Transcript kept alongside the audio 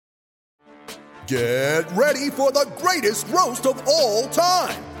Get ready for the greatest roast of all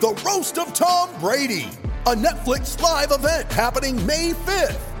time, the Roast of Tom Brady, a Netflix live event happening May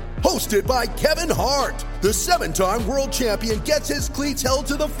 5th. Hosted by Kevin Hart, the 7-time world champion gets his cleats held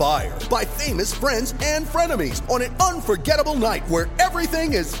to the fire by famous friends and frenemies on an unforgettable night where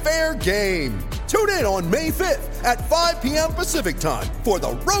everything is fair game. Tune in on May 5th at 5 p.m. Pacific time for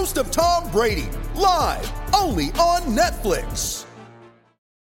the Roast of Tom Brady, live only on Netflix.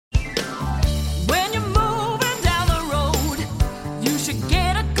 When you're moving down the road, you should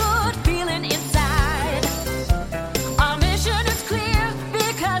get a good feeling inside. Our mission is clear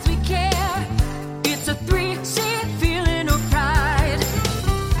because we care. It's a 3C feeling of pride.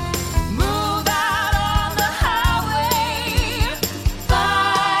 Move out on the highway.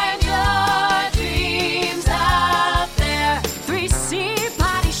 Find your dreams out there. 3C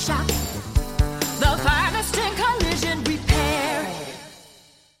Body Shop, the finest in collision repair.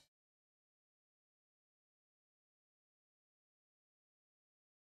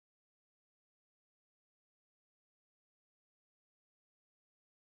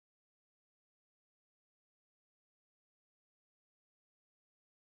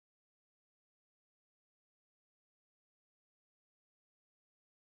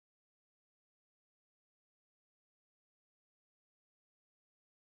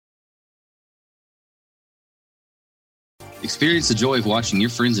 Experience the joy of watching your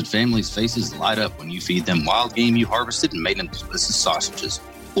friends and family's faces light up when you feed them wild game you harvested and made into delicious sausages,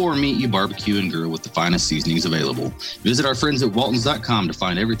 or meat you barbecue and grill with the finest seasonings available. Visit our friends at Waltons.com to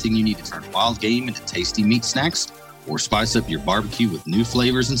find everything you need to turn wild game into tasty meat snacks, or spice up your barbecue with new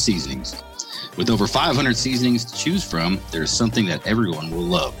flavors and seasonings. With over 500 seasonings to choose from, there's something that everyone will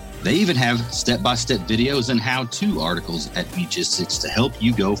love. They even have step-by-step videos and how-to articles at Meatgistics to help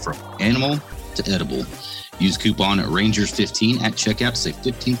you go from animal to edible. Use coupon Rangers15 at checkout to save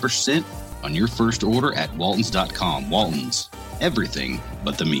 15% on your first order at Waltons.com. Waltons, everything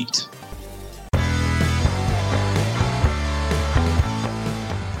but the meat.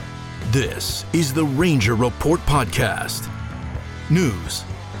 This is the Ranger Report Podcast. News,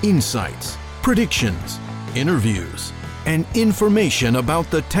 insights, predictions, interviews, and information about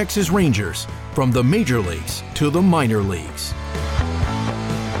the Texas Rangers from the major leagues to the minor leagues.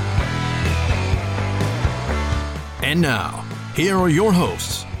 And now, here are your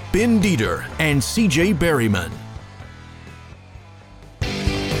hosts, Ben Dieter and CJ Berryman.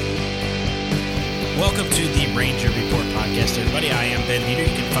 Welcome to the Ranger Report Podcast, everybody. I am Ben Dieter.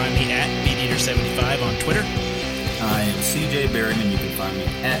 You can find me at BDieter75 on Twitter. I am CJ Berryman. You can find me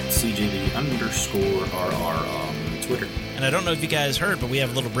at CJB_RR on Twitter. And I don't know if you guys heard, but we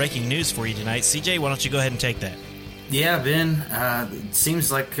have a little breaking news for you tonight. CJ, why don't you go ahead and take that? Yeah, Ben. It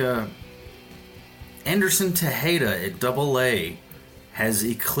seems like Anderson Tejeda at AA has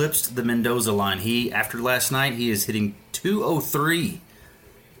eclipsed the Mendoza line. After last night, he is hitting 203.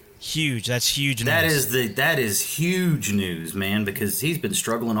 Huge. That's huge news. That is huge news, man, because he's been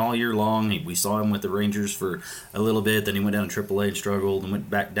struggling all year long. We saw him with the Rangers for a little bit, then he went down to AAA and struggled, and went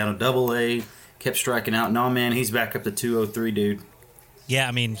back down to AA, kept striking out. No, man, he's back up to 203, dude. Yeah,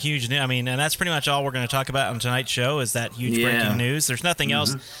 I mean, huge news. I mean, and that's pretty much all we're going to talk about on tonight's show is that huge breaking news. There's nothing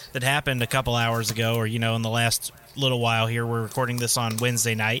else that happened a couple hours ago or, in the last little while here. We're recording this on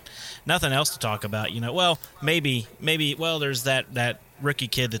Wednesday night. Nothing else to talk about, Well, maybe, there's that rookie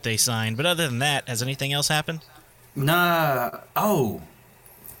kid that they signed. But other than that, has anything else happened? Nah. Oh.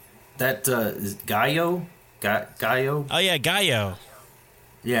 That is Gallo? Gallo? Oh, yeah, Gallo.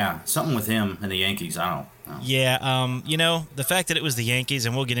 Yeah, something with him and the Yankees. I don't know. Yeah, the fact that it was the Yankees,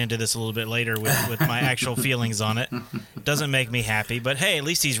 and we'll get into this a little bit later with my actual feelings on it, doesn't make me happy. But, hey, at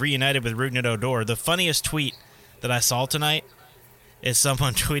least he's reunited with Rougned Odor. The funniest tweet that I saw tonight is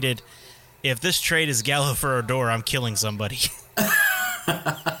someone tweeted, "If this trade is Gallo for Odor, I'm killing somebody."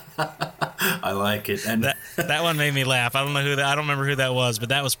 I like it. And that one made me laugh. I don't remember who that was, but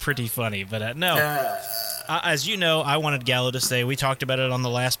that was pretty funny. But no. As you know, I wanted Gallo to stay. We talked about it on the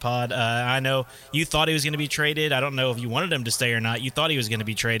last pod. I know you thought he was going to be traded. I don't know if you wanted him to stay or not. You thought he was going to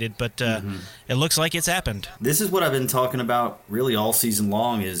be traded, but it looks like it's happened. This is what I've been talking about really all season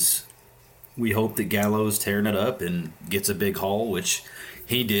long is we hope that Gallo's tearing it up and gets a big haul, which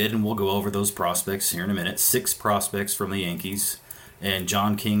he did, and we'll go over those prospects here in a minute. 6 prospects from the Yankees, and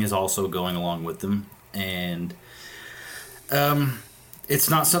John King is also going along with them. And it's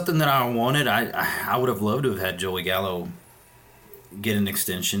not something that I wanted. I would have loved to have had Joey Gallo get an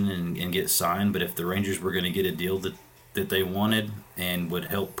extension and get signed, but if the Rangers were going to get a deal that they wanted and would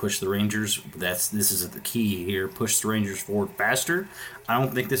help push the Rangers, this is the key here, push the Rangers forward faster, I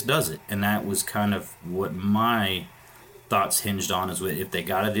don't think this does it. And that was kind of what my thoughts hinged on is if they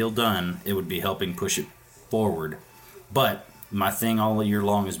got a deal done, it would be helping push it forward. But my thing all year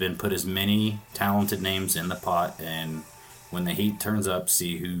long has been put as many talented names in the pot, and when the heat turns up,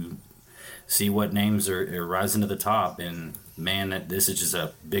 see what names are rising to the top. And man, this is just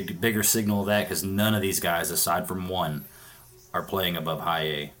a bigger signal of that, because none of these guys, aside from one, are playing above high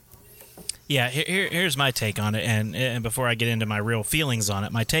A. Yeah, here's my take on it, and before I get into my real feelings on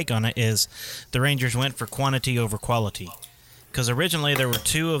it, my take on it is the Rangers went for quantity over quality. Because originally there were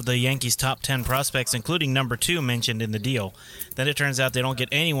 2 of the Yankees' top 10 prospects, including number 2, mentioned in the deal. Then it turns out they don't get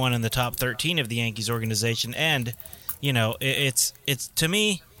anyone in the top 13 of the Yankees organization, and, it's to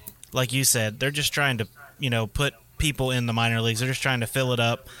me, like you said, they're just trying to, put people in the minor leagues. They're just trying to fill it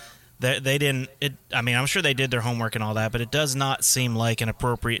up. They didn't. I'm sure they did their homework and all that, but it does not seem like an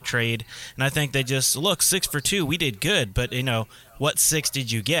appropriate trade. And I think they just look 6 for 2. We did good, but what 6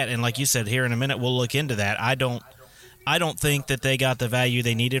 did you get? And like you said, here in a minute we'll look into that. I don't think that they got the value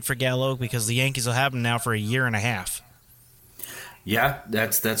they needed for Gallo, because the Yankees will have him now for a year and a half. Yeah,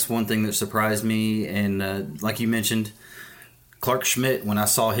 that's one thing that surprised me. And like you mentioned, Clark Schmidt, when I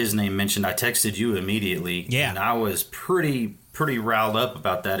saw his name mentioned, I texted you immediately. Yeah. And I was pretty riled up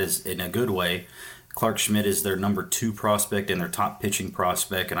about that, in a good way. Clark Schmidt is their number 2 prospect and their top pitching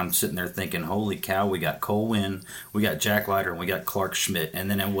prospect, and I'm sitting there thinking, holy cow, we got Cole Winn, we got Jack Leiter, and we got Clark Schmidt. And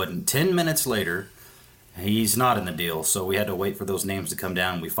then it wasn't 10 minutes later, he's not in the deal, so we had to wait for those names to come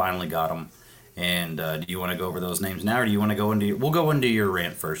down. We finally got them. And do you want to go over those names now, or do you want to go into? We'll go into your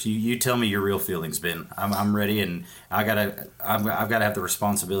rant first. You tell me your real feelings, Ben. I'm ready, and I've got to have the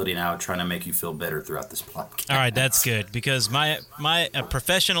responsibility now of trying to make you feel better throughout this podcast. All right, that's good, because my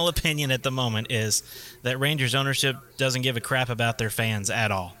professional opinion at the moment is that Rangers ownership doesn't give a crap about their fans at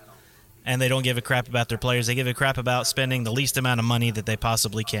all. And they don't give a crap about their players. They give a crap about spending the least amount of money that they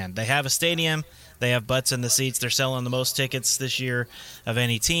possibly can. They have a stadium. They have butts in the seats. They're selling the most tickets this year of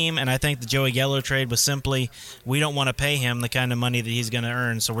any team. And I think the Joey Gallo trade was simply, we don't want to pay him the kind of money that he's going to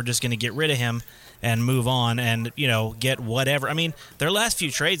earn, so we're just going to get rid of him and move on and, get whatever. I mean, their last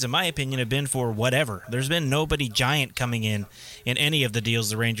few trades, in my opinion, have been for whatever. There's been nobody giant coming in any of the deals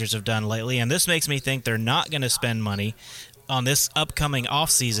the Rangers have done lately. And this makes me think they're not going to spend money on this upcoming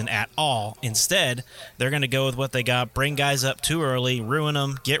offseason at all. Instead, they're going to go with what they got, bring guys up too early, ruin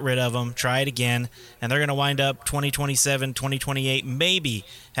them, get rid of them, try it again, and they're going to wind up 2027, 2028, maybe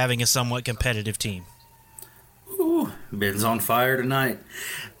having a somewhat competitive team. Ooh, Ben's on fire tonight.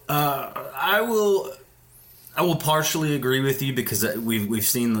 I will partially agree with you, because we've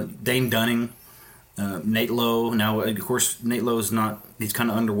seen Dane Dunning, Nate Lowe. Now, of course, Nate Lowe's he's kind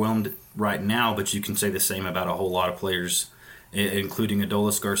of underwhelmed right now, but you can say the same about a whole lot of players, including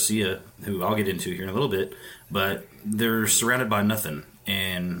Adolis Garcia, who I'll get into here in a little bit, but they're surrounded by nothing,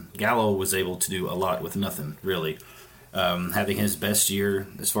 and Gallo was able to do a lot with nothing, really. Having his best year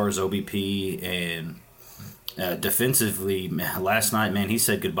as far as OBP and defensively, last night, man, he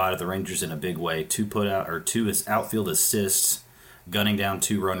said goodbye to the Rangers in a big way. 2 outfield assists, gunning down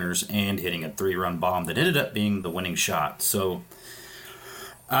 2 runners, and hitting a 3-run bomb that ended up being the winning shot. So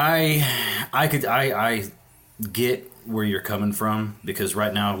I get where you're coming from, because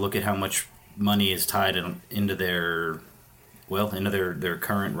right now, look at how much money is tied into their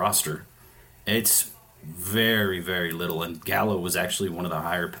current roster. It's very, very little, and Gallo was actually one of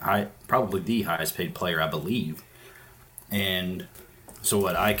the probably the highest paid player, I believe. And so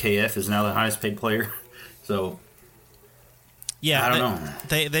what? IKF is now the highest paid player. So yeah, I don't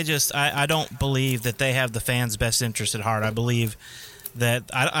know. They just I don't believe that they have the fans' best interest at heart. I believe that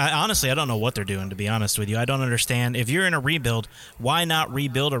I honestly, I don't know what they're doing, to be honest with you. I don't understand. If you're in a rebuild, why not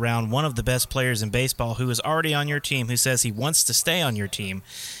rebuild around one of the best players in baseball who is already on your team, who says he wants to stay on your team?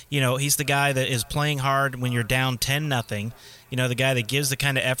 He's the guy that is playing hard when you're down 10-0. The guy that gives the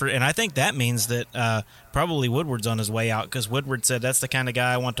kind of effort. And I think that means that probably Woodward's on his way out, because Woodward said, that's the kind of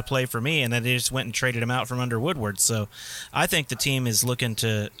guy I want to play for me, and then they just went and traded him out from under Woodward. So I think the team is looking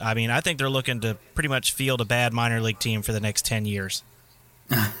to – I think they're looking to pretty much field a bad minor league team for the next 10 years.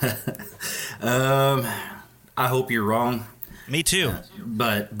 I hope you're wrong. Me too.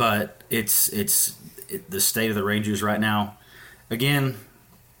 But it's the state of the Rangers right now. Again,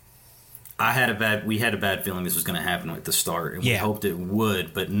 we had a bad feeling this was going to happen at the start, and we hoped it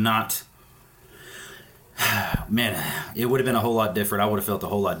would, but not. Man, it would have been a whole lot different. I would have felt a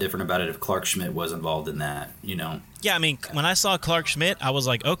whole lot different about it if Clark Schmidt was involved in that. Yeah, when I saw Clark Schmidt, I was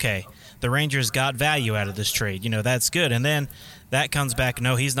like, okay, the Rangers got value out of this trade. That's good. And then that comes back,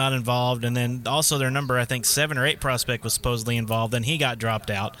 no, he's not involved. And then also their number, I think 7 or 8 prospect was supposedly involved. Then he got dropped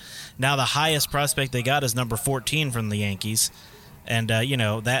out. Now the highest prospect they got is number 14 from the Yankees. And,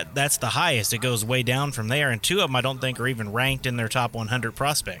 that's the highest. It goes way down from there. And 2 of them I don't think are even ranked in their top 100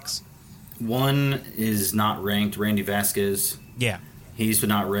 prospects. One is not ranked, Randy Vasquez. Yeah. He's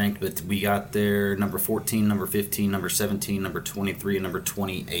not ranked, but we got there number 14, number 15, number 17, number 23, and number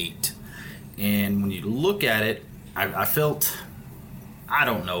 28. And when you look at it, I felt, I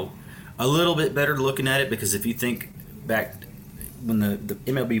don't know, a little bit better looking at it, because if you think back when the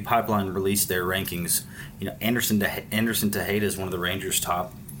MLB Pipeline released their rankings, Anderson Tejeda is one of the Rangers'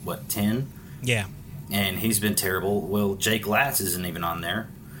 top, 10? Yeah. And he's been terrible. Well, Jake Latz isn't even on there.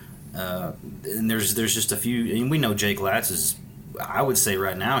 And there's just a few, and we know Jake Latz is, I would say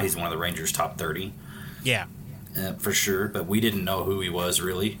right now he's one of the Rangers' top 30. Yeah. For sure, but we didn't know who he was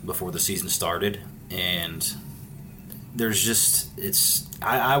really before the season started. And there's just,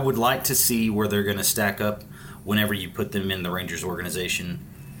 I would like to see where they're going to stack up whenever you put them in the Rangers organization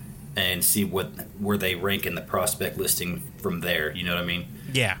and see where they rank in the prospect listing from there. You know what I mean?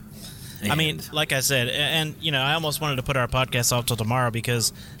 Yeah. I mean, like I said, and I almost wanted to put our podcast off till tomorrow,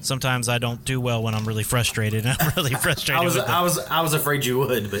 because sometimes I don't do well when I'm really frustrated. I'm really frustrated. I was afraid you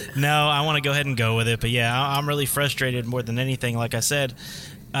would, but no, I want to go ahead and go with it. But yeah, I'm really frustrated more than anything. Like I said,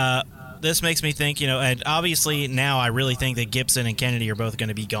 this makes me think. And obviously now I really think that Gibson and Kennedy are both going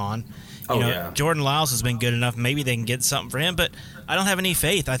to be gone. Yeah. Jordan Lyles has been good enough. Maybe they can get something for him, but I don't have any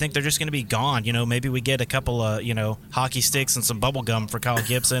faith. I think they're just going to be gone. Maybe we get a couple of hockey sticks and some bubble gum for Kyle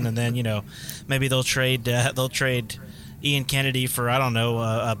Gibson, and then maybe they'll trade Ian Kennedy for, I don't know,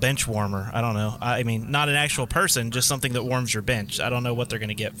 a bench warmer. I don't know. I mean, not an actual person, just something that warms your bench. I don't know what they're going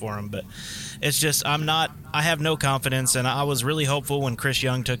to get for him, but it's just I have no confidence, and I was really hopeful when Chris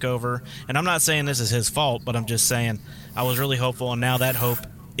Young took over. And I'm not saying this is his fault, but I'm just saying I was really hopeful, and now that hope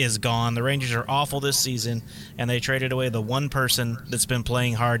is gone. The Rangers are awful this season, and they traded away the one person that's been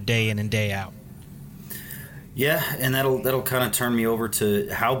playing hard day in and day out. Yeah, and that'll kind of turn me over to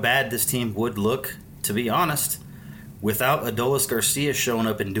how bad this team would look, to be honest, without Adolis Garcia showing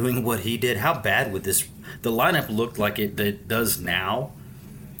up and doing what he did. How bad would the lineup look like it does now,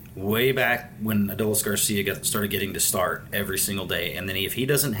 way back when Adolis Garcia started getting to start every single day? And then if he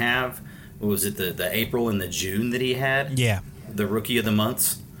doesn't have, what was it, the April and the June that he had? Yeah. The rookie of the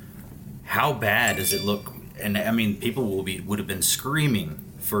months. How bad does it look? And I mean, people would have been screaming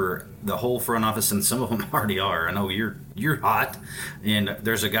for the whole front office, and some of them already are. I know you're hot, and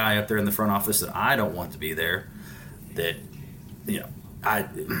there's a guy up there in the front office that I don't want to be there. That I've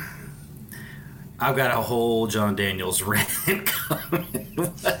got a whole John Daniels rant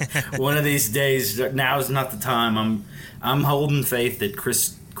coming. One of these days, now is not the time. I'm holding faith that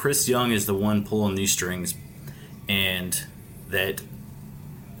Chris Young is the one pulling these strings, and that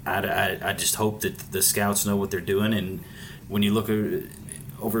I just hope that the scouts know what they're doing. And when you look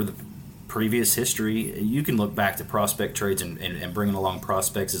over the previous history, you can look back to prospect trades and bringing along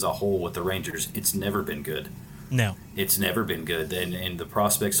prospects as a whole with the Rangers. It's never been good. No. It's never been good. And the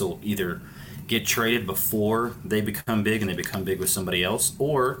prospects will either get traded before they become big and they become big with somebody else,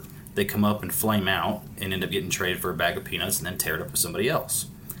 or they come up and flame out and end up getting traded for a bag of peanuts and then tear it up with somebody else.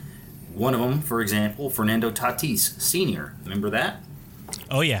 One of them, for example, Fernando Tatis Sr. Remember that?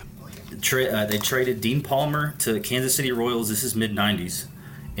 Oh, yeah. They traded Dean Palmer to Kansas City Royals, this is mid-'90s,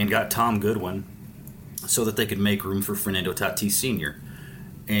 and got Tom Goodwin so that they could make room for Fernando Tatis Sr.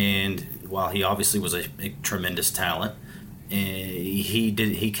 And while he obviously was a tremendous talent,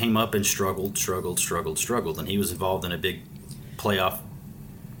 he came up and struggled, and he was involved in a big playoff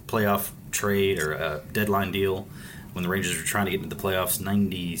trade or a deadline deal when the Rangers were trying to get into the playoffs,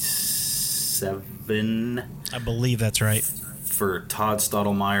 97. I believe that's right. For Todd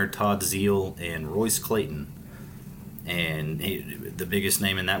Stottlemyre, Todd Zeile, and Royce Clayton. And the biggest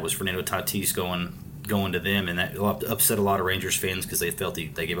name in that was Fernando Tatis going to them, and that upset a lot of Rangers fans because they felt they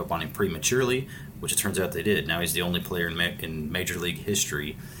gave up on him prematurely, which it turns out they did. Now he's the only player in Major League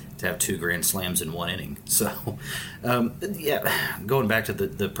history to have 2 grand slams in one inning. So, going back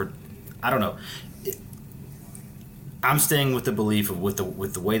to I don't know. I'm staying with the belief of with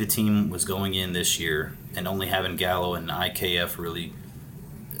the way the team was going in this year, and only having Gallo and IKF really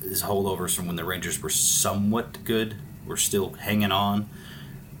is holdovers from when the Rangers were somewhat good. We're still hanging on.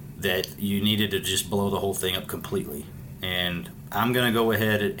 That you needed to just blow the whole thing up completely. And I'm going to go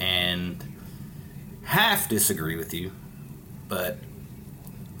ahead and half disagree with you, but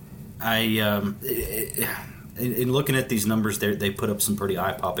in looking at these numbers, they put up some pretty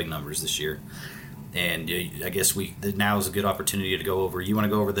eye-popping numbers this year. And I guess now is a good opportunity to go over. You want to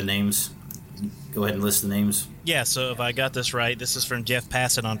go over the names? Go ahead and list the names. Yeah, so if I got this right, this is from Jeff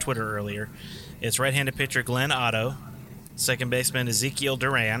Passett on Twitter earlier. It's right-handed pitcher Glenn Otto, second baseman Ezekiel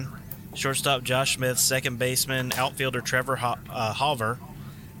Duran, shortstop Josh Smith, second baseman, outfielder Trevor Hauver,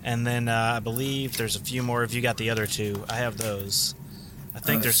 and then I believe there's a few more. If you got the other two, I have those. I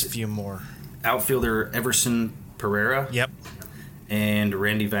think there's a few more. Outfielder Everson Pereira. Yep. And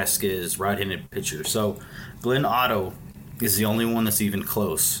Randy Vasquez, right-handed pitcher. So Glenn Otto is the only one that's even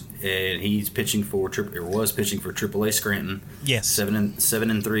close, and he's pitching for was pitching for AAA Scranton. Yes.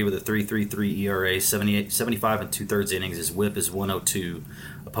 7-3 with a 3.33 ERA, 75 and 2/3 innings. His WHIP is 102.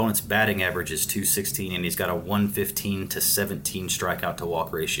 Opponent's batting average is 216, and he's got a 115 to 17 strikeout to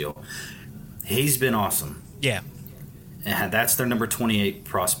walk ratio. He's been awesome. Yeah. And that's their number 28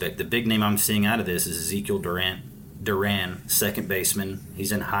 prospect. The big name I'm seeing out of this is Ezekiel Duran, second baseman.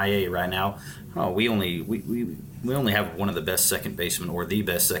 He's in high A right now. Oh, we only have one of the best second basemen, or the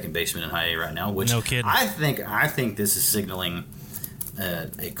best second baseman in high A right now. Which no kidding. I think this is signaling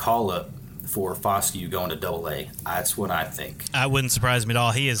a call up for Foscue going to Double A. That's what I think. I wouldn't surprise me at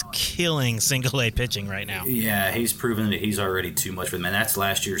all. He is killing single A pitching right now. Yeah, he's proven that he's already too much for them, and that's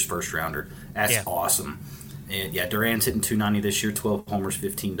last year's first rounder. That's awesome. And yeah, Duran's hitting 290 this year, 12 homers,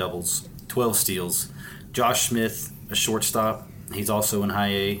 15 doubles, 12 steals. Josh Smith, a shortstop, he's also in high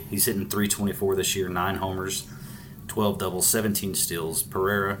A. He's hitting 324 this year, 9 homers, 12 doubles, 17 steals.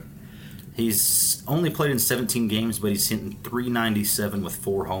 Pereira, he's only played in 17 games, but he's hitting 397 with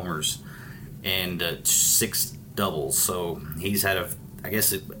 4 homers and 6 doubles. So he's had I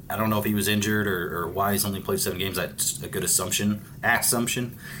don't know if he was injured or why he's only played 7 games. That's a good assumption.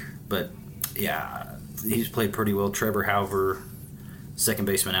 But yeah, he's played pretty well. Trevor Hauver, second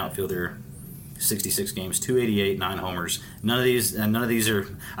baseman, outfielder, 66 games, 288, 9 homers. None of these are.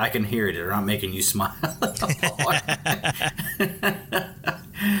 I can hear it. They're not making you smile.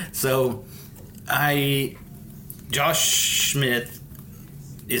 So, Josh Smith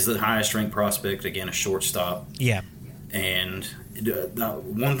is the highest ranked prospect. Again, a shortstop. Yeah. And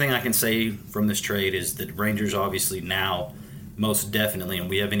one thing I can say from this trade is that Rangers obviously now, most definitely, and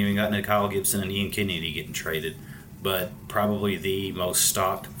we haven't even gotten to Kyle Gibson and Ian Kennedy getting traded, but probably the most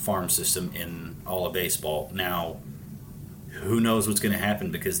stocked farm system in all of baseball. Now, who knows what's going to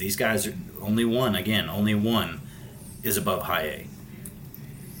happen, because these guys are only one is above high A.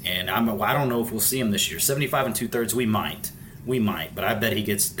 And I don't know if we'll see him this year. 75 and 2/3, we might, but I bet he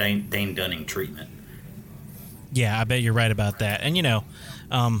gets Dane Dunning treatment. Yeah, I bet you're right about that. And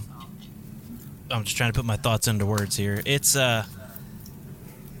I'm just trying to put my thoughts into words here. It's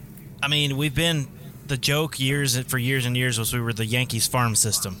we've been, the joke for years and years was we were the Yankees farm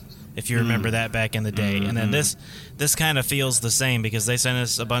system, if you remember that back in the day. Mm-hmm. And then this kind of feels the same, because they sent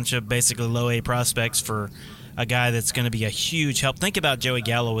us a bunch of basically low A prospects for a guy that's going to be a huge help. Think about Joey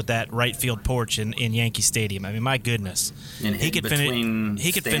Gallo with that right field porch in Yankee Stadium. I mean, my goodness, and he could finish.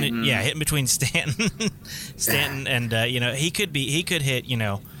 He could finish. Yeah, hitting between Stanton, and he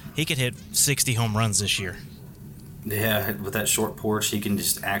could hit 60 home runs this year. Yeah, with that short porch, he can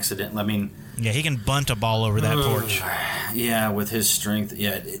just yeah, he can bunt a ball over that porch. Yeah, with his strength.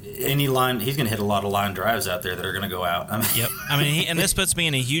 Yeah, any line, he's going to hit a lot of line drives out there that are going to go out. Yep. And this puts me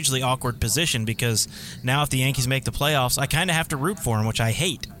in a hugely awkward position, because now if the Yankees make the playoffs, I kind of have to root for him, which I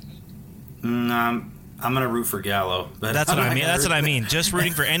hate. I'm going to root for Gallo, but that's what I mean. That's what I mean. Just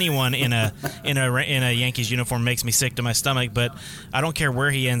rooting for anyone in a Yankees uniform makes me sick to my stomach. But I don't care where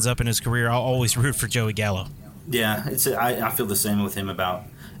he ends up in his career. I'll always root for Joey Gallo. Yeah, I feel the same with him about.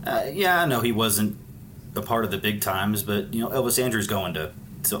 I know he wasn't a part of the big times, but Elvis Andrews going to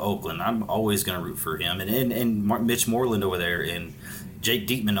Oakland, I'm always going to root for him, and Mitch Moreland over there, and Jake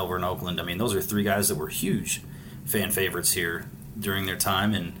Diekman over in Oakland. I mean, those are 3 guys that were huge fan favorites here during their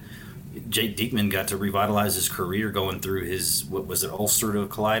time, and Jake Diekman got to revitalize his career going through his ulcerative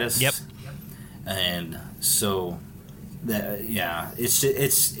colitis. Yep. And so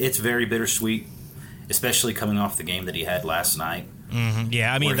it's very bittersweet, especially coming off the game that he had last night. Mm-hmm.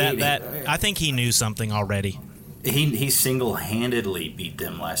 Yeah, I mean I think he knew something already. He single-handedly beat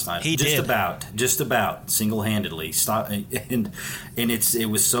them last night. He did. Just about single-handedly. It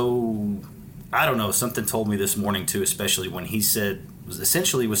was so, I don't know, something told me this morning too, especially when he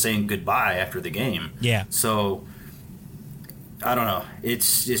was saying goodbye after the game. Yeah. So I don't know.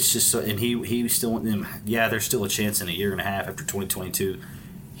 It's just so, and he still, yeah, there's still a chance in a year and a half after 2022.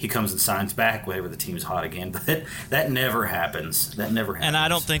 He comes and signs back whenever the team's hot again, but that never happens. And I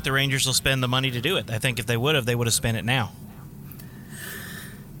don't think the Rangers will spend the money to do it. I think if they would have spent it now.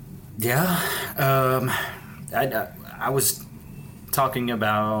 Yeah. I was talking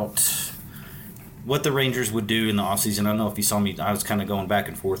about what the Rangers would do in the offseason. I don't know if you saw me. I was kind of going back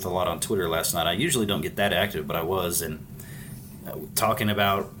and forth a lot on Twitter last night. I usually don't get that active, but I was, and talking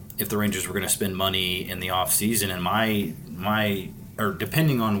about if the Rangers were going to spend money in the offseason, and my or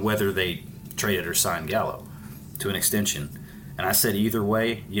depending on whether they traded or signed Gallo to an extension. And I said either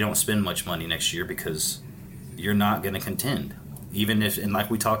way, you don't spend much money next year because you're not going to contend. Even if, and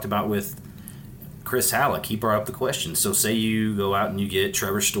like we talked about with Chris Halleck, he brought up the question. So say you go out and you get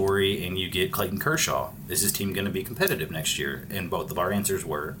Trevor Story and you get Clayton Kershaw. Is this team going to be competitive next year? And both of our answers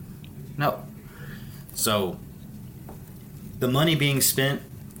were no. So the money being spent,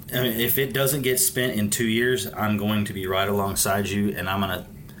 I mean, if it doesn't get spent in 2 years, I'm going to be right alongside you, and I'm going to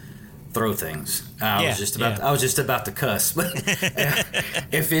throw things. I was just about to cuss. But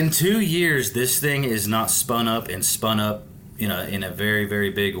if in 2 years this thing is not spun up in a very, very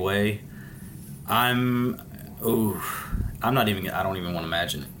big way, I don't even want to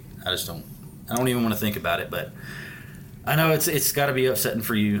imagine it. I don't even want to think about it. But I know it's got to be upsetting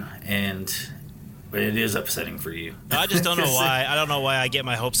for you, but it is upsetting for you. I just don't know why. I don't know why I get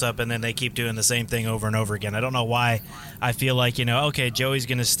my hopes up and then they keep doing the same thing over and over again. I don't know why I feel like, okay, Joey's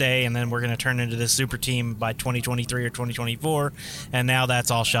going to stay and then we're going to turn into this super team by 2023 or 2024, and now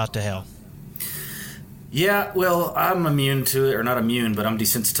that's all shot to hell. Yeah, well, I'm immune to it, or not immune, but I'm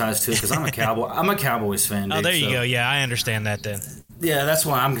desensitized to it because I'm a Cowboys fan. Oh, there you go. Yeah, I understand that then. Yeah, that's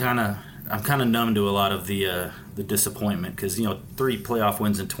why I'm kind of numb to a lot of the disappointment because 3 playoff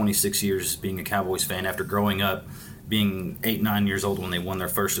wins in 26 years being a Cowboys fan after growing up being 8-9 years old when they won their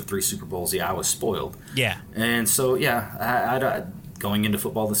first of 3 Super Bowls. Yeah, I was spoiled. Yeah, and so I going into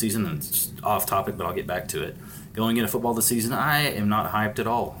football this season, and it's off topic, but I'll get back to it. Going into football this season, I am not hyped at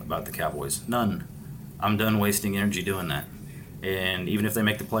all about the Cowboys. None. I'm done wasting energy doing that. And even if they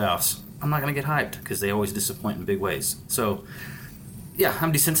make the playoffs, I'm not going to get hyped because they always disappoint in big ways. So, yeah,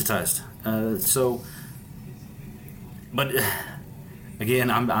 I'm desensitized. But again,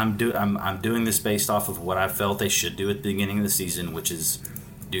 I'm doing this based off of what I felt they should do at the beginning of the season, which is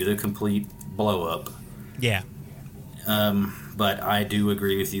do the complete blow up. Yeah. But I do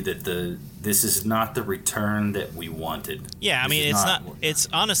agree with you that this is not the return that we wanted. Yeah, I mean, it's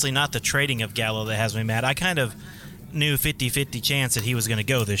honestly not the trading of Gallo that has me mad. I kind of knew 50-50 chance that he was going to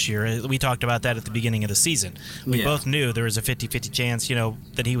go this year. We talked about that at the beginning of the season. We both knew there was a 50-50 chance,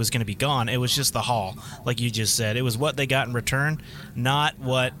 that he was going to be gone. It was just the haul, like you just said. It was what they got in return, not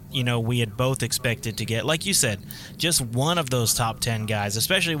what, we had both expected to get. Like you said, just one of those top 10 guys,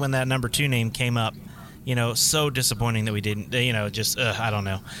 especially when that number 2 name came up. So disappointing that we didn't, I don't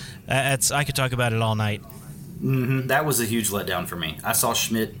know. I could talk about it all night. Mm-hmm. That was a huge letdown for me. I saw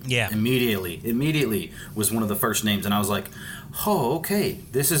Schmidt immediately was one of the first names, and I was like, oh, okay,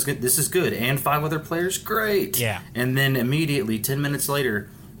 this is good. And 5 other players, great. Yeah. And then immediately, 10 minutes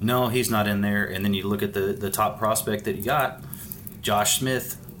later, no, he's not in there. And then you look at the top prospect that you got, Josh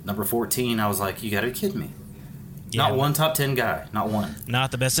Smith, number 14. I was like, you got to be kidding me. Yeah, not one top 10 guy. Not one.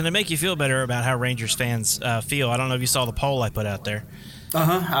 Not the best. And to make you feel better about how Rangers fans feel, I don't know if you saw the poll I put out there.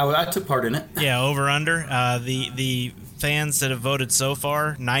 I took part in it. Yeah, over/under. The fans that have voted so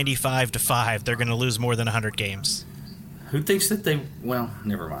far, 95-5. They're going to lose more than 100 games. Who thinks that they? Well,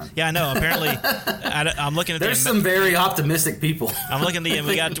 never mind. Yeah, I know. Apparently, I'm looking at. There's some very optimistic people. I'm looking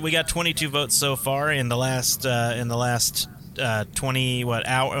at we got 22 votes so far in the last 20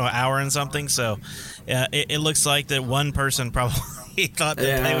 hour and something. So it looks like that one person probably thought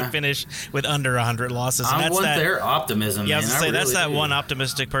that they would finish with under 100 losses. And I want their optimism. Yeah, I was going to say that's that one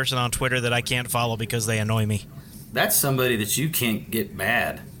optimistic person on Twitter that I can't follow because they annoy me. That's somebody that you can't get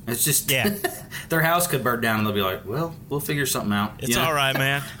mad. It's just their house could burn down and they'll be like, well, we'll figure something out. It's all right,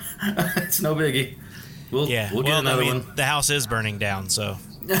 man. It's no biggie. We'll get another one. The house is burning down, so.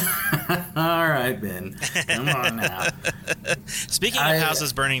 All right, Ben. Come on now. Speaking of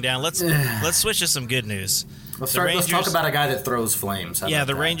houses burning down, let's switch to some good news. Let's talk about a guy that throws flames.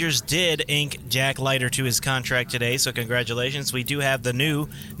 The Rangers did ink Jack Leiter to his contract today, so congratulations. We do have the new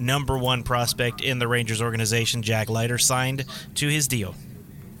number 1 prospect in the Rangers organization, Jack Leiter, signed to his deal.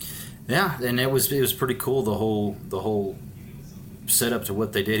 Yeah, and it was pretty cool, the whole setup to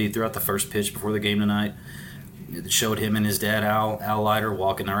what they did. He threw out the first pitch before the game tonight. It showed him and his dad, Al Leiter,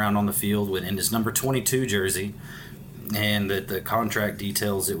 walking around on the field in his number 22 jersey. And the contract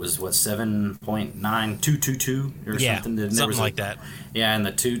details, it was, 7.9222 or something? Something like that. Yeah, and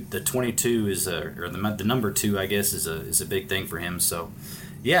the 22 is, or the number 2, I guess, is a big thing for him. So,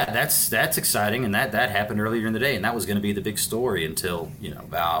 yeah, that's exciting, and that happened earlier in the day, and that was going to be the big story until,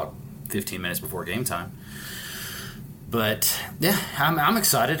 about 15 minutes before game time. But yeah, I'm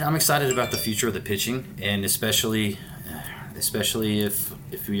excited. I'm excited about the future of the pitching, and especially if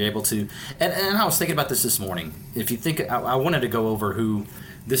we're able to. And I was thinking about this morning. If you think, I wanted to go over who.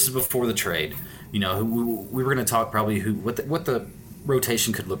 This is before the trade. We were going to talk probably what the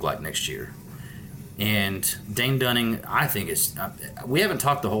rotation could look like next year. And Dane Dunning, I think is. We haven't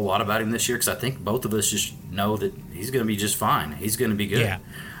talked a whole lot about him this year because I think both of us just know that he's going to be just fine. He's going to be good. Yeah.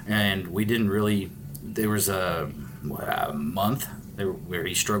 And we didn't really. There was a month where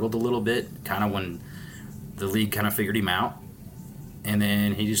he struggled a little bit, kind of when the league kind of figured him out. And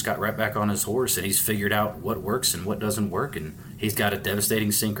then he just got right back on his horse, and he's figured out what works and what doesn't work. And he's got a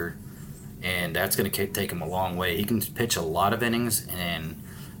devastating sinker, and that's going to take him a long way. He can pitch a lot of innings and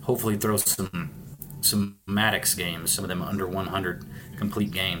hopefully throw some Maddox games, some of them under 100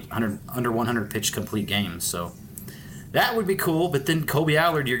 complete games, under 100 pitch complete games. So that would be cool. But then Kobe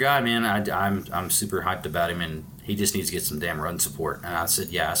Allard, your guy, man, I'm super hyped about him, and he just needs to get some damn run support. And I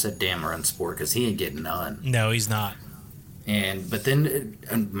said damn run support because he ain't getting none. No, he's not. But then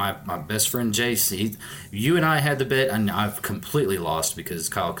my best friend Jace, you and I had the bet, and I've completely lost because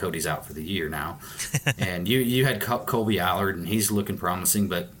Kyle Cody's out for the year now. And you had Colby Allard, and he's looking promising.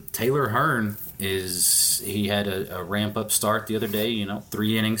 But Taylor Hearn he had a ramp up start the other day.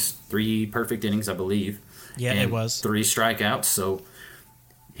 3 perfect innings, I believe. Yeah, and it was 3 strikeouts. So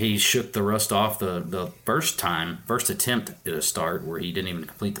he shook the rust off the first attempt at a start where he didn't even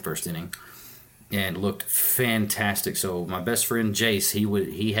complete the first inning. And looked fantastic. So my best friend Jace,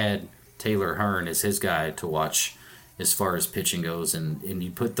 he had Taylor Hearn as his guy to watch as far as pitching goes, and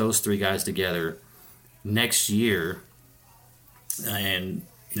you put those 3 guys together next year, and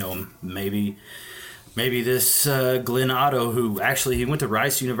maybe this Glenn Otto, who actually he went to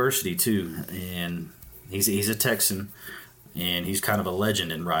Rice University too, and he's a Texan, and he's kind of a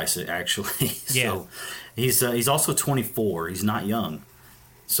legend in Rice actually. Yeah. So he's also 24. He's not young.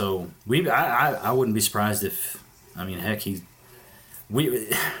 So I wouldn't be surprised if, heck,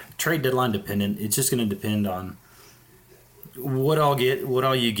 trade deadline dependent. It's just going to depend on what all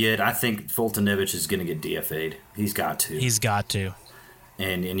you get. I think Fultonevich is going to get DFA'd. He's got to.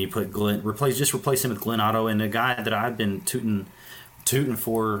 And you put replace him with Glenn Otto, and a guy that I've been tooting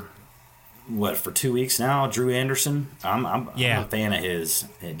for 2 weeks now, Drew Anderson. I'm a fan of his.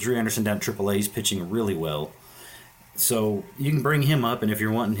 Drew Anderson down at AAA, he's pitching really well. So you can bring him up, and if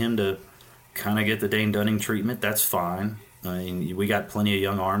you're wanting him to kind of get the Dane Dunning treatment, that's fine. We got plenty of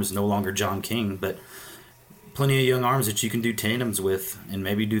young arms, no longer John King, but plenty of young arms that you can do tandems with, and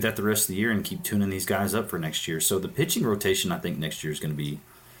maybe do that the rest of the year and keep tuning these guys up for next year. So the pitching rotation, I think, next year is going to be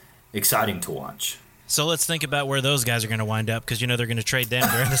exciting to watch. So let's think about where those guys are going to wind up, because they're going to trade them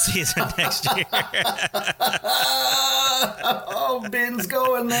during the season next year. Oh, Ben's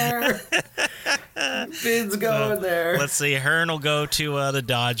going there. Let's see. Hearn will go to the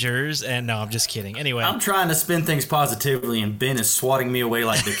Dodgers, and no, I'm just kidding. Anyway, I'm trying to spin things positively, and Ben is swatting me away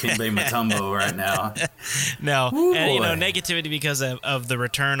like Dikembe Mutombo right now. No, Ooh, and boy. negativity because of the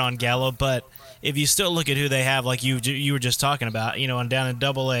return on Gallo, but if you still look at who they have, like you were just talking about, and down in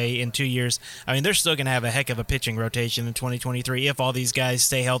AA in 2 years, they're still going to have a heck of a pitching rotation in 2023 if all these guys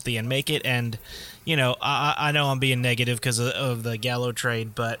stay healthy and make it. And, I know I'm being negative because of the Gallo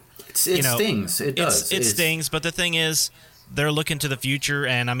trade, but it stings. It does. It stings. But the thing is, they're looking to the future,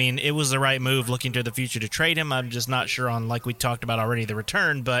 and it was the right move looking to the future to trade him. I'm just not sure on, like we talked about already, the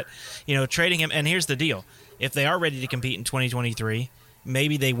return, but trading him. And here's the deal: if they are ready to compete in 2023.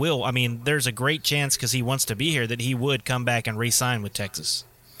 Maybe they will. There's a great chance because he wants to be here that he would come back and re-sign with Texas.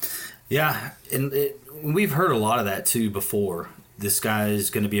 Yeah, and we've heard a lot of that too before. This guy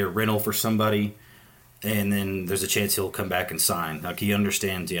is going to be a rental for somebody, and then there's a chance he'll come back and sign. Like he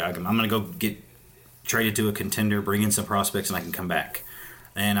understands, I'm going to go get traded to a contender, bring in some prospects, and I can come back.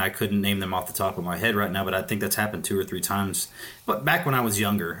 And I couldn't name them off the top of my head right now, but I think that's happened 2 or 3 times. But back when I was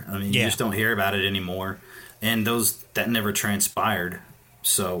younger, you just don't hear about it anymore, and that never transpired.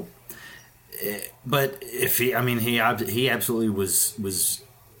 So, but if he absolutely was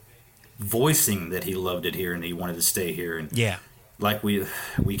voicing that he loved it here and he wanted to stay here. And like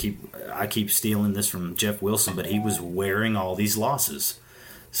I keep stealing this from Jeff Wilson, but he was wearing all these losses.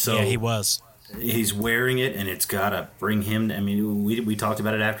 So yeah, he was. He's wearing it, and it's got to bring him. We talked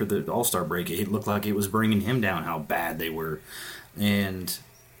about it after the All-Star break. It looked like it was bringing him down, how bad they were, and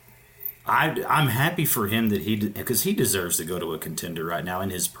I'm happy for him because he deserves to go to a contender right now in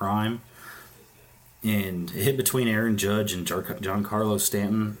his prime. And hit between Aaron Judge and Giancarlo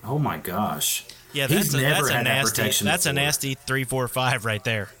Stanton. Oh my gosh! Yeah, that's a nasty 3-4-5 right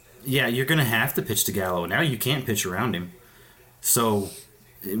there. Yeah, you're going to have to pitch to Gallo. Now you can't pitch around him. So,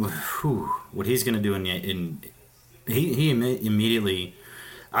 what he's going to do he immediately.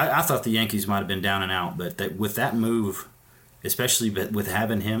 I thought the Yankees might have been down and out, but with that move. Especially with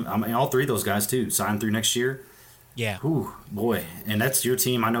having him, all 3 of those guys too signed through next year. Yeah. Ooh, boy, and that's your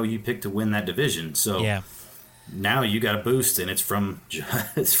team. I know you picked to win that division. So yeah. Now you got a boost, and it's from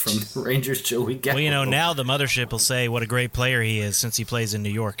the Rangers' Joey Gallo. Well, now the mothership will say what a great player he is since he plays in New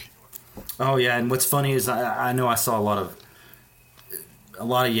York. Oh yeah, and what's funny is I know I saw a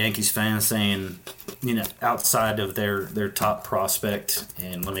lot of Yankees fans saying, outside of their top prospect,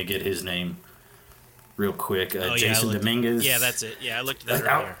 and let me get his name real quick, Jason Dominguez. Yeah, that's it. Yeah, I looked at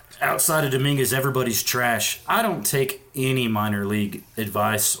that earlier. Outside of Dominguez, everybody's trash. I don't take any minor league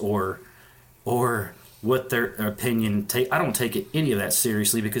advice or what their opinion I don't take any of that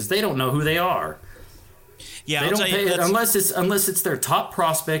seriously because they don't know who they are. Yeah, they don't pay it unless it's their top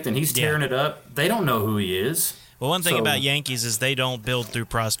prospect and he's tearing it up. They don't know who he is. Well, one thing about Yankees is they don't build through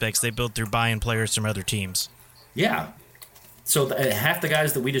prospects; they build through buying players from other teams. Yeah. So half the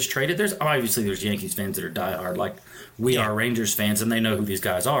guys that we just traded, there's Yankees fans that are diehard, like we are Rangers fans, and they know who these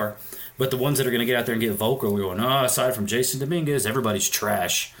guys are. But the ones that are going to get out there and get vocal, we're going, aside from Jason Dominguez, everybody's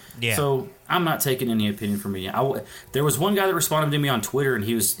trash. Yeah. So I'm not taking any opinion from me. There was one guy that responded to me on Twitter, and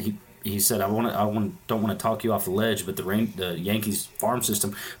he said, don't want to talk you off the ledge, but the Yankees farm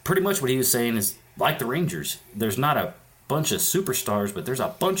system, pretty much what he was saying is like the Rangers. There's not a bunch of superstars, but there's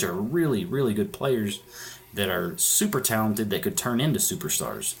a bunch of really, really good players that are super talented that could turn into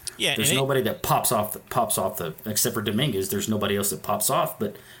superstars. Yeah, there's nobody that pops off the except for Dominguez. There's nobody else that pops off,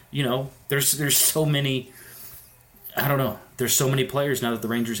 but there's so many. I don't know. There's so many players now that the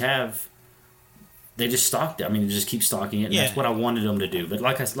Rangers have. They just stocked it. I mean, they just keep stocking it. And that's what I wanted them to do. But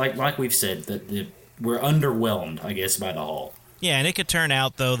like we've said, we're underwhelmed, I guess, by the haul. Yeah, and it could turn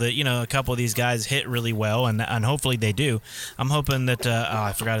out, though, that, a couple of these guys hit really well, and hopefully they do. I'm hoping that,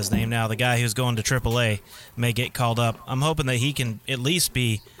 I forgot his name now, the guy who's going to AAA may get called up. I'm hoping that he can at least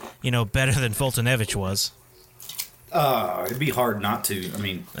be, better than Fultonevich was. It'd be hard not to. I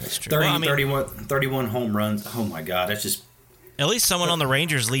mean, that's true. 31 home runs. Oh, my God, that's just... At least someone on the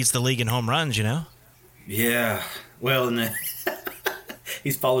Rangers leads the league in home runs, Yeah. Well, and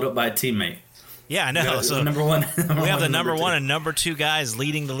he's followed up by a teammate. Yeah, I know. So number one. We have the number one and number two guys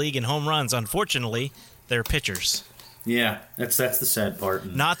leading the league in home runs. Unfortunately, they're pitchers. Yeah, that's the sad part.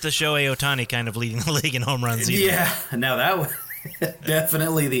 Not the Shohei Ohtani kind of leading the league in home runs either. Yeah, now that was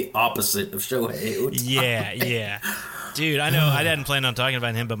definitely the opposite of Shohei Ohtani. Yeah. Dude, I know I hadn't planned on talking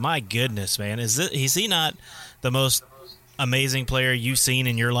about him, but my goodness, man. Is he not the most amazing player you've seen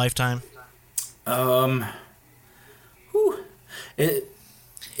in your lifetime?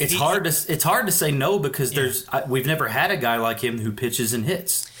 It's hard to say no because we've never had a guy like him who pitches and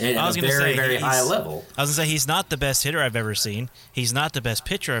hits at a very, very high level. I was going to say he's not the best hitter I've ever seen. He's not the best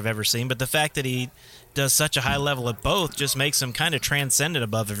pitcher I've ever seen, but the fact that he does such a high level at both just makes him kind of transcendent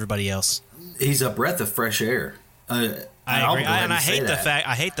above everybody else. He's a breath of fresh air. I agree. I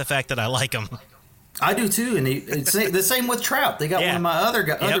hate the fact that I like him. I do too, and it's the same with Trout. They got one of my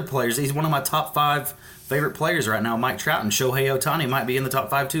other players. He's one of my top 5 favorite players right now, Mike Trout, and Shohei Ohtani might be in the top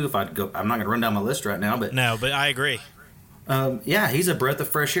 5 too. If I'm not going to run down my list right now, but I agree. He's a breath of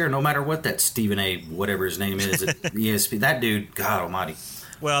fresh air. No matter what that Stephen A. whatever his name is at ESPN, that dude, God Almighty.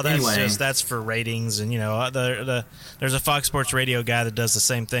 Well, that's for ratings, and there's a Fox Sports Radio guy that does the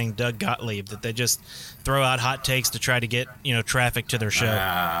same thing, Doug Gottlieb, that they just throw out hot takes to try to get traffic to their show.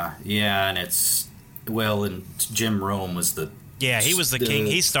 And it's and Jim Rome was the he was the king.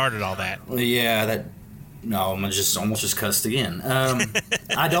 He started all that. Yeah, that. No, I'm almost cussed again.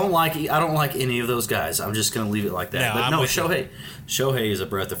 I don't like any of those guys. I'm just going to leave it like that. Shohei is a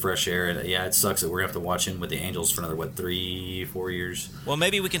breath of fresh air. And it sucks that we're going to have to watch him with the Angels for another 3-4 years. Well,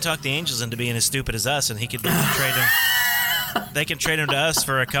 maybe we can talk the Angels into being as stupid as us, and he could trade him. They can trade him to us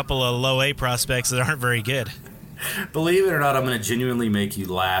for a couple of low A prospects that aren't very good. Believe it or not, I'm going to genuinely make you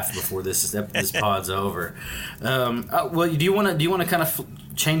laugh before this pod's over. Do you want to kind of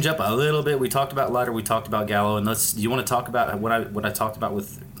change up a little bit? We talked about Leiter, we talked about Gallo, and do you want to talk about what I talked about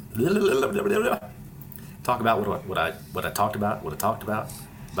with? Talk about what I talked about.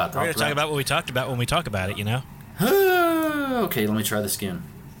 We're going to talk about what we talked about when we talk about it. Okay, let me try this again.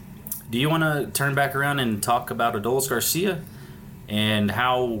 Do you want to turn back around and talk about Adolis Garcia and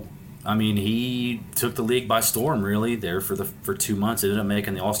how? I mean, he took the league by storm, really, there for 2 months. Ended up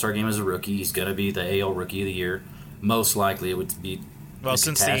making the All-Star game as a rookie. He's going to be the AL Rookie of the Year. Most likely it would be. Well,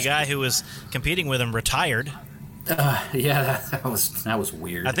 since the guy who was competing with him retired. That was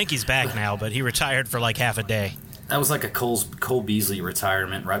weird. I think he's back now, but he retired for like half a day. That was like a Cole Beasley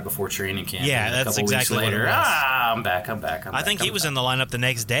retirement right before training camp. Yeah, that's exactly what it was. I'm back. I think he was in the lineup the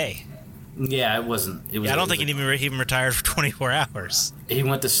next day. Yeah, it wasn't. I don't think he even retired for 24 hours. He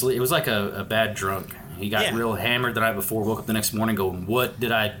went to sleep. It was like a bad drunk. He got real hammered the night before, woke up the next morning going, what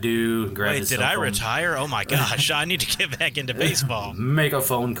did I do? Wait, did I retire? Oh, my gosh. I need to get back into baseball. Make a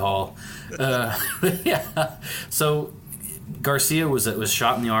phone call. Yeah. So Garcia was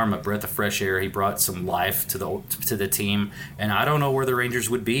shot in the arm, a breath of fresh air. He brought some life to the team, and I don't know where the Rangers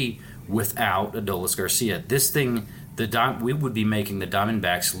would be without Adolis Garcia. This thing, we would be making the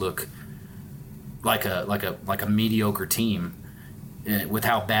Diamondbacks look like a mediocre team with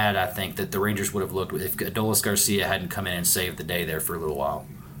how bad I think that the Rangers would have looked if Adolis Garcia hadn't come in and saved the day there for a little while.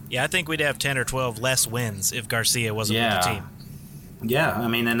 Yeah, I think we'd have 10 or 12 less wins if Garcia wasn't with the team. Yeah, I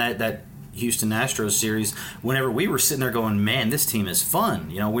mean, and that Houston Astros series, whenever we were sitting there going, man, this team is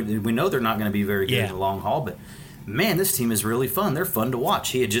fun. You know, we know they're not going to be very good in the long haul, but man, this team is really fun. They're fun to watch.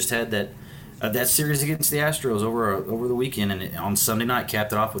 He had just had that series against the Astros over the weekend, and on Sunday night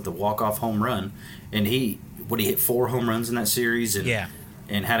capped it off with the walk-off home run. And he hit 4 home runs in that series,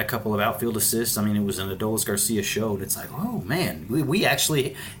 and had a couple of outfield assists. I mean, it was an Adolis Garcia show, and it's like, oh man, we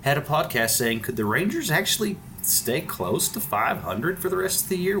actually had a podcast saying, could the Rangers actually stay close to 500 for the rest of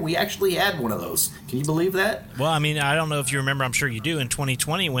the year? We actually had one of those. Can you believe that? Well, I mean, I don't know if you remember. I'm sure you do. In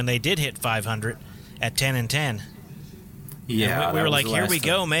 2020, when they did hit 500 at 10-10. Yeah, we were like, here we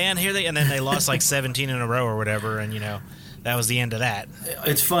go, man. And then they lost like 17 in a row or whatever, and that was the end of that.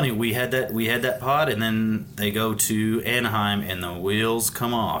 It's funny, we had that pod, and then they go to Anaheim, and the wheels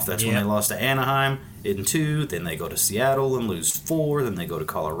come off. That's when they lost to Anaheim in 2. Then they go to Seattle and lose 4. Then they go to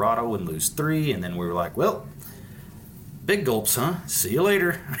Colorado and lose 3. And then we were like, well, big gulps, huh? See you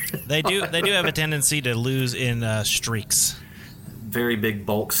later. They do have a tendency to lose in streaks. Very big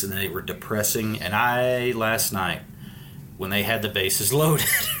bulks, and they were depressing. And last night, when they had the bases loaded.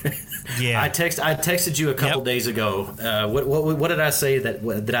 Yeah, I texted you a couple days ago. What did I say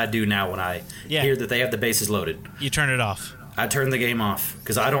what did I do now when I hear that they have the bases loaded? You turn it off. I turned the game off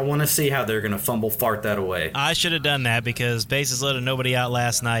because I don't want to see how they're going to fart that away. I should have done that because bases loaded, nobody out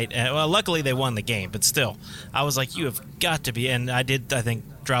last night. Well, luckily they won the game, but still, I was like, you have got to be, and I did, I think,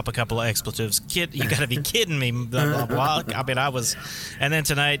 drop a couple of expletives. Kid, you got to be kidding me! Blah, blah, blah. I mean, I was, and then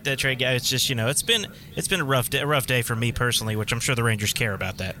tonight that trade guy. It's just it's been a rough day for me personally, which I'm sure the Rangers care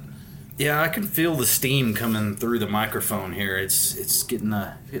about that. Yeah, I can feel the steam coming through the microphone here. It's getting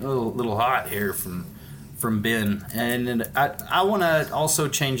a little hot here from Ben, and I want to also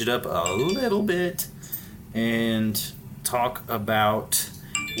change it up a little bit and talk about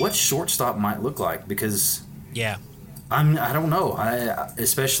what shortstop might look like because I don't know.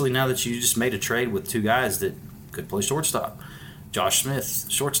 Especially now that you just made a trade with 2 guys that could play shortstop. Josh Smith,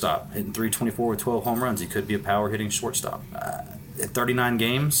 shortstop, hitting .324 with 12 home runs. He could be a power hitting shortstop. At 39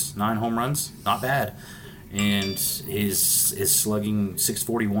 games, 9 home runs, not bad. And his slugging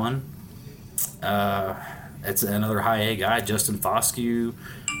 .641. It's another high A guy. Justin Foscue,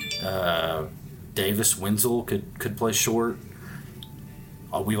 Davis Wenzel could play short.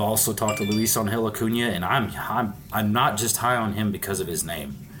 We've also talked to Luis Angel Acuna, and I'm not just high on him because of his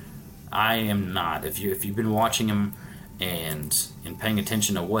name. I am not. If you've been watching him and paying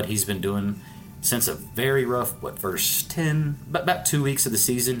attention to what he's been doing since a very rough first 10, about 2 weeks of the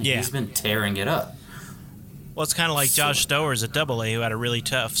season, he's been tearing it up. Well, it's kind of like Josh Stowers at AA, who had a really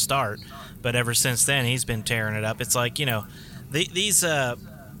tough start, but ever since then he's been tearing it up. It's like these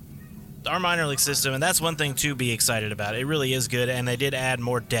our minor league system, and that's one thing to be excited about. It really is good, and they did add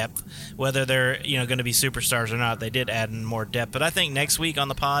more depth. Whether they're going to be superstars or not, they did add in more depth. But I think next week on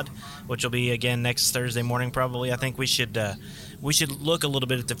the pod, which will be again next Thursday morning probably, I think we should look a little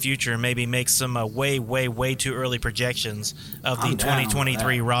bit at the future and maybe make some way too early projections of the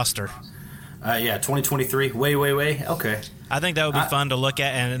 2023 roster. 2023, way. Okay. I think that would be fun to look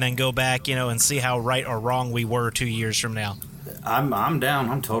at and then go back, and see how right or wrong we were 2 years from now. I'm down.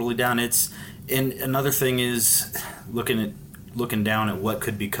 I'm totally down. And another thing is looking down at what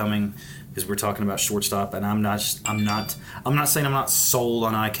could be coming, because we're talking about shortstop, and I'm not saying I'm not sold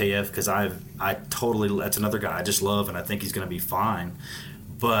on IKF because I totally, that's another guy I just love and I think he's going to be fine.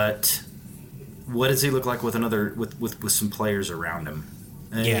 But what does he look like with some players around him?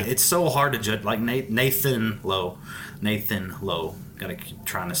 It's so hard to judge. Like Nathan Lowe. Gotta keep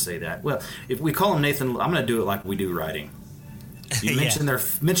trying to say that. Well, if we call him Nathan, I'm gonna do it like we do writing. You mention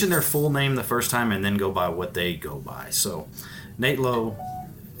their full name the first time and then go by what they go by. So, Nate Lowe,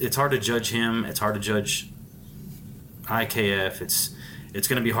 it's hard to judge him. It's hard to judge IKF. It's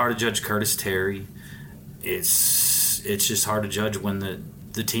going to be hard to judge Curtis Terry. It's just hard to judge when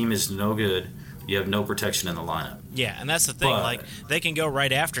the team is no good. You have no protection in the lineup. Yeah, and that's the thing. Like, they can go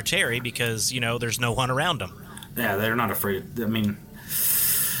right after Terry because there's no one around him. Yeah, they're not afraid. I mean,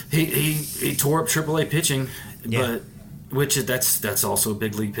 he tore up AAA pitching, but Which that's also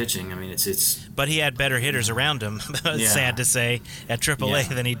big league pitching. I mean, it's. But he had better hitters around him. Sad to say, at AAA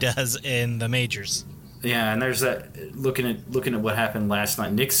than he does in the majors. Yeah, and there's that. Looking at what happened last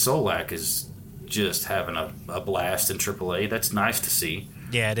night, Nick Solak is just having a blast in AAA. That's nice to see.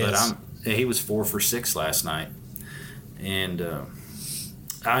 Yeah, it is. But he was 4 for 6 last night, and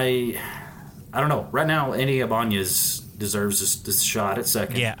I don't know. Right now, Andy Ibanez deserves this shot at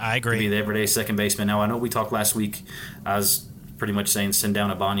second. Yeah, I agree. To be the everyday second baseman. Now, I know we talked last week. I was pretty much saying send down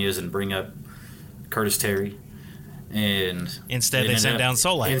Ibanez and bring up Curtis Terry. And instead they sent down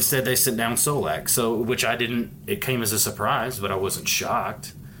Solak. Instead they sent down Solak. So, which I didn't. It came as a surprise, but I wasn't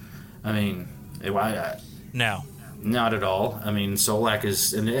shocked. I mean, no, not at all. I mean, Solak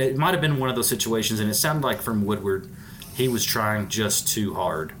is, and it might have been one of those situations, and it sounded like from Woodward, he was trying just too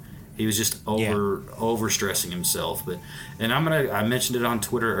hard. He was just overstressing himself. I mentioned it on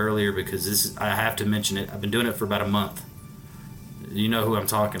Twitter earlier because I have to mention it. I've been doing it for about a month. You know who I'm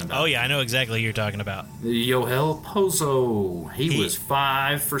talking about. Oh yeah, I know exactly who you're talking about. Yoel Pozo. He was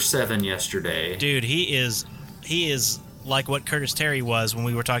 5 for 7 yesterday. Dude, he is like what Curtis Terry was when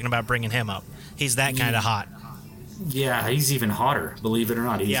we were talking about bringing him up. He's that kind of hot. Yeah, he's even hotter, believe it or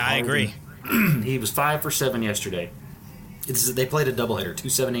not. I agree. He was 5 for 7 yesterday. They played a doubleheader, 2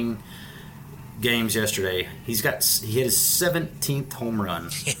 7-inning games yesterday. He hit his 17th home run.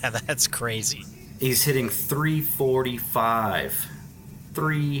 Yeah, that's crazy. He's hitting 345.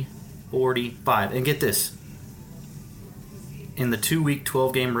 345. And get this. In the 2-week,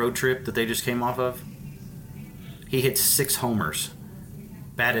 12-game road trip that they just came off of, he hit 6 homers.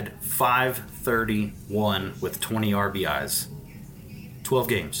 Batted .531 with 20 RBIs. 12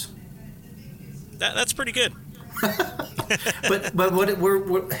 games. That's pretty good. but what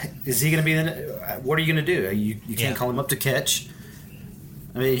is he going to be? What are you going to do? You can't call him up to catch.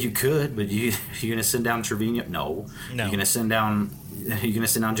 I mean, you could, but you're going to send down Trevino? No. You're going to send down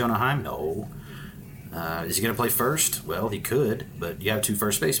Jonah Heim? No. Is he going to play first? Well, he could, but you have 2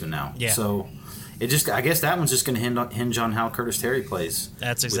 first basemen now. Yeah. So I guess that one's just going to hinge on how Curtis Terry plays.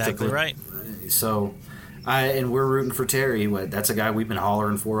 That's exactly right. So, and we're rooting for Terry. That's a guy we've been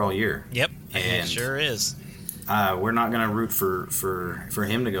hollering for all year. Yep, and it sure is. We're not going to root for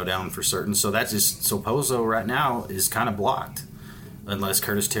him to go down for certain. So Pozo right now is kind of blocked. Unless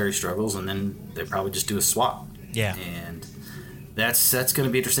Curtis Terry struggles, and then they probably just do a swap. Yeah, and that's going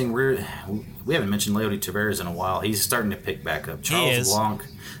to be interesting. We haven't mentioned Leody Taveras in a while. He's starting to pick back up.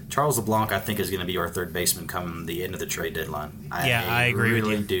 Charles LeBlanc, I think, is going to be our third baseman come the end of the trade deadline. I agree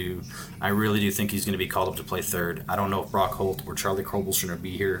with you. I really do think he's going to be called up to play third. I don't know if Brock Holt or Charlie Corbels are going to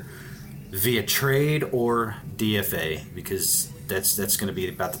be here via trade or DFA, because that's going to be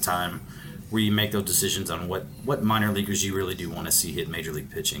about the time where you make those decisions on what minor leaguers you really do want to see hit major league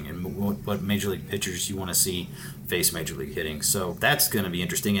pitching and what major league pitchers you want to see face major league hitting. So that's going to be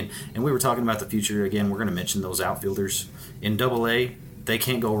interesting. And we were talking about the future. Again, we're going to mention those outfielders. In AA, they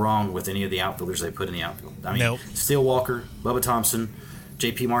can't go wrong with any of the outfielders they put in the outfield. I mean, nope. Steele Walker, Bubba Thompson,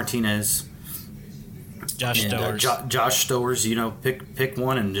 JP Martinez, Josh Stowers. Josh Stowers, pick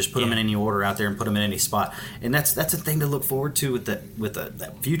one and just put them in any order out there and put them in any spot. And that's a thing to look forward to with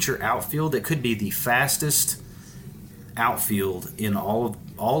that future outfield. That could be the fastest outfield in all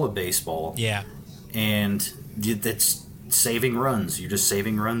of baseball. Yeah. And that's saving runs. You're just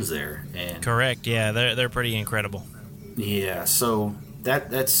saving runs there. And correct. Yeah, they're pretty incredible. Yeah. So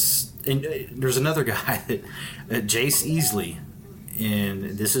that's and there's another guy that Jace Easley.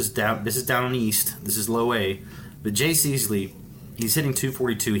 And this is down east. This is low A. But Jace Easley, he's hitting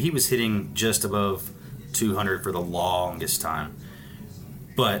 242. He was hitting just above 200 for the longest time.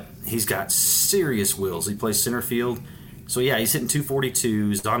 But he's got serious wheels. He plays center field. So, yeah, he's hitting 242.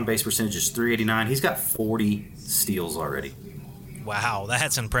 His on-base percentage is 389. He's got 40 steals already. Wow,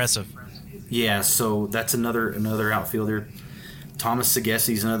 that's impressive. Yeah, so that's another outfielder. Thomas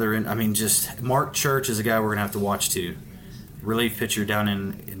Segesi's another. Just Mark Church is a guy we're going to have to watch, too. Relief pitcher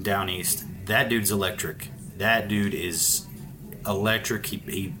down east. That dude's electric. That dude is electric.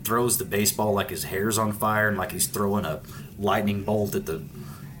 He throws the baseball like his hair's on fire and like he's throwing a lightning bolt at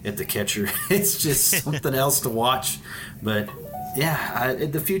the catcher. It's just something else to watch. But yeah,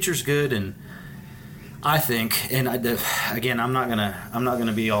 the future's good, and I think. And again, I'm not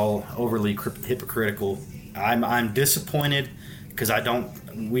gonna be all overly hypocritical. I'm disappointed because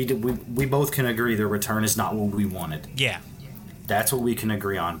we both can agree their return is not what we wanted. Yeah. That's what we can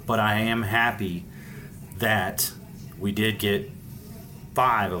agree on. But I am happy that we did get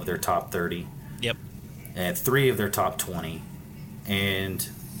 5 of their top 30. Yep. And 3 of their top 20. And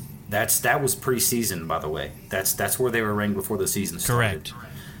that was preseason, by the way. That's where they were ranked before the season started. Correct.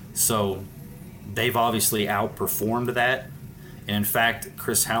 So they've obviously outperformed that. And in fact,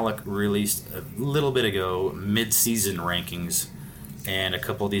 Chris Halleck released a little bit ago mid-season rankings, and a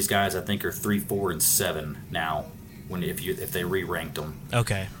couple of these guys I think are 3, 4, and 7 now. If they re-ranked them.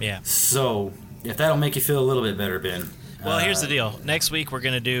 Okay, yeah. So if that'll make you feel a little bit better, Ben. Well, here's the deal. Next week we're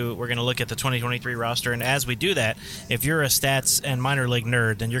gonna look at the 2023 roster, and as we do that, if you're a stats and minor league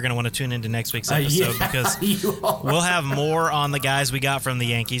nerd, then you're gonna want to tune into next week's episode because we'll have more on the guys we got from the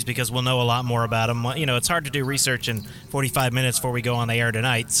Yankees because we'll know a lot more about them. You know, it's hard to do research in 45 minutes before we go on the air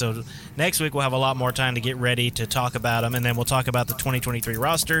tonight. So next week we'll have a lot more time to get ready to talk about them, and then we'll talk about the 2023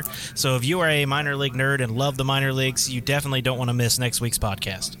 roster. So if you are a minor league nerd and love the minor leagues, you definitely don't want to miss next week's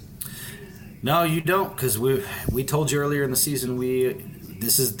podcast. No, you don't, because we told you earlier in the season we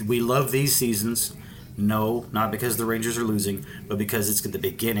love these seasons. No, not because the Rangers are losing, but because it's the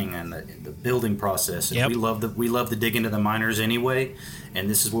beginning and the building process. And yep. we love to dig into the minors anyway, and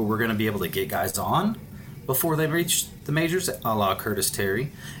this is where we're going to be able to get guys on before they reach the majors, a la Curtis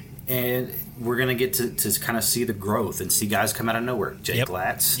Terry, and we're going to get to kind of see the growth and see guys come out of nowhere. Jake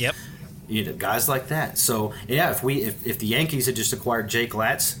Latz. Yep. You know, guys like that. So yeah, if the Yankees had just acquired Jake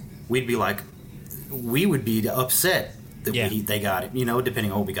Latz, we would be upset that they got it, you know,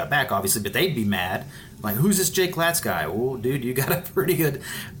 depending on what we got back, obviously, but they'd be mad. Like, who's this Jake Latz guy? Well, dude, you got a pretty good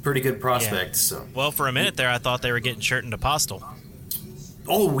prospect. Yeah. So. Well, for a minute there, I thought they were getting Shirt and Apostle.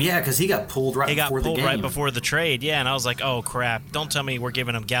 Oh, yeah, because he got pulled right before the game. He got pulled right before the trade, yeah, and I was like, oh, crap, don't tell me we're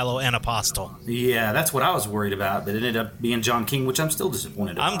giving him Gallo and Apostle. Yeah, that's what I was worried about, but it ended up being John King, which I'm still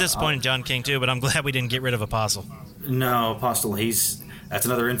disappointed about. I'm disappointed in John King, too, but I'm glad we didn't get rid of Apostle. No, Apostle, that's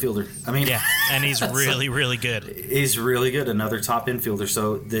another infielder. I mean, yeah, and he's really, really good. He's really good, another top infielder.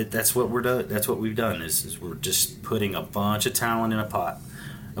 So that's what we're done. That's what we've done is we're just putting a bunch of talent in a pot,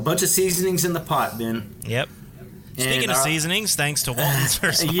 a bunch of seasonings in the pot, Ben. Yep. Speaking of seasonings, thanks to Walton's for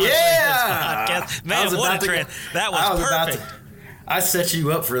sponsoring this podcast. Man, what a trend! That was perfect. I set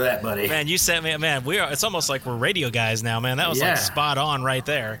you up for that, buddy. Man, you set me. Man, it's almost like we're radio guys now, man. That was like spot on right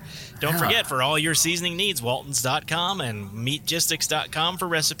there. Don't forget, for all your seasoning needs, Waltons.com and Meatgistics.com for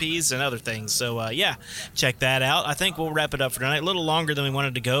recipes and other things. So, check that out. I think we'll wrap it up for tonight. A little longer than we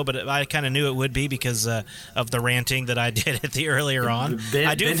wanted to go, but I kind of knew it would be because of the ranting that I did at the earlier on.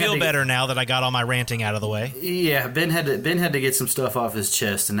 I do feel better now that I got all my ranting out of the way. Yeah, Ben had to get some stuff off his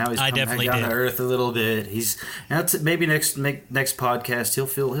chest, and now he's coming back down to earth a little bit. Maybe next podcast he'll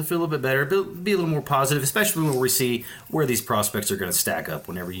feel a little bit better, but be a little more positive, especially when we see where these prospects are going to stack up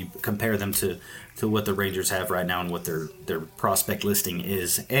whenever you compare them to what the Rangers have right now and what their prospect listing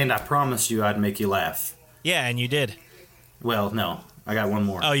is. And I promised you I'd make you laugh. Yeah, and you did. Well, no, I got one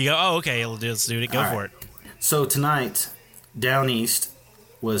more. Oh, you go? Oh, okay, let's do it. Go for it. So tonight, Down East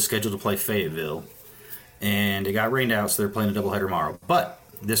was scheduled to play Fayetteville, and it got rained out, so they're playing a doubleheader tomorrow. But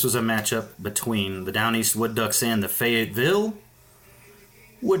this was a matchup between the Down East Wood Ducks and the Fayetteville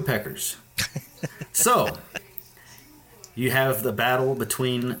Woodpeckers. So you have the battle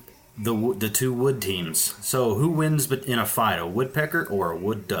between the two wood teams. So who wins in a fight, a woodpecker or a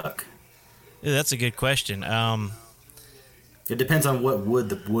wood duck? Ooh, that's a good question. It depends on what wood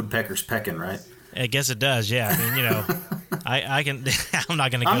the woodpecker's pecking, right? I guess it does. Yeah, I mean, you know, I can. I'm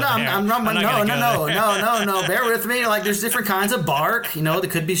not going to go there. No. Bear with me. Like, there's different kinds of bark. You know, there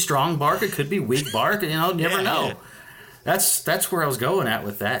could be strong bark. It could be weak bark. You know, never know. Yeah. That's where I was going at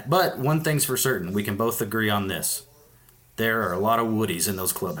with that. But one thing's for certain, we can both agree on this. There are a lot of woodies in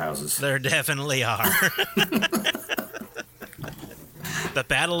those clubhouses. There definitely are. The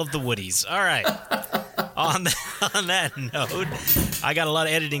Battle of the Woodies. All right. On that note, I got a lot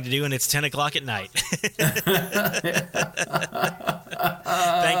of editing to do, and it's 10 o'clock at night.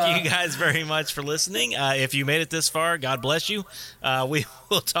 Thank you guys very much for listening. If you made it this far, God bless you. We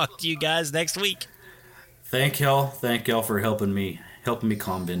will talk to you guys next week. Thank y'all for helping me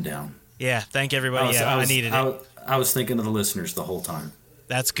calm Ben down. Yeah, thank everybody. I needed it. I was thinking of the listeners the whole time.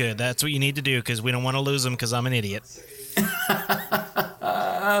 That's good. That's what you need to do because we don't want to lose them because I'm an idiot.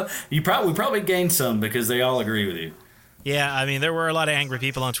 We probably gained some because they all agree with you. Yeah, I mean, there were a lot of angry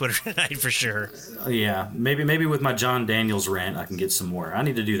people on Twitter tonight for sure. Yeah, maybe with my John Daniels rant, I can get some more. I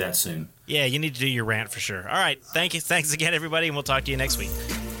need to do that soon. Yeah, you need to do your rant for sure. All right, thank you. Thanks again, everybody, and we'll talk to you next week.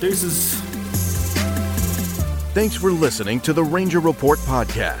 Deuces. Thanks for listening to the Ranger Report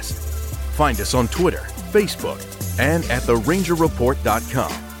podcast. Find us on Twitter, Facebook, and at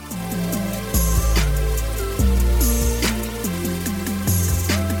therangerreport.com.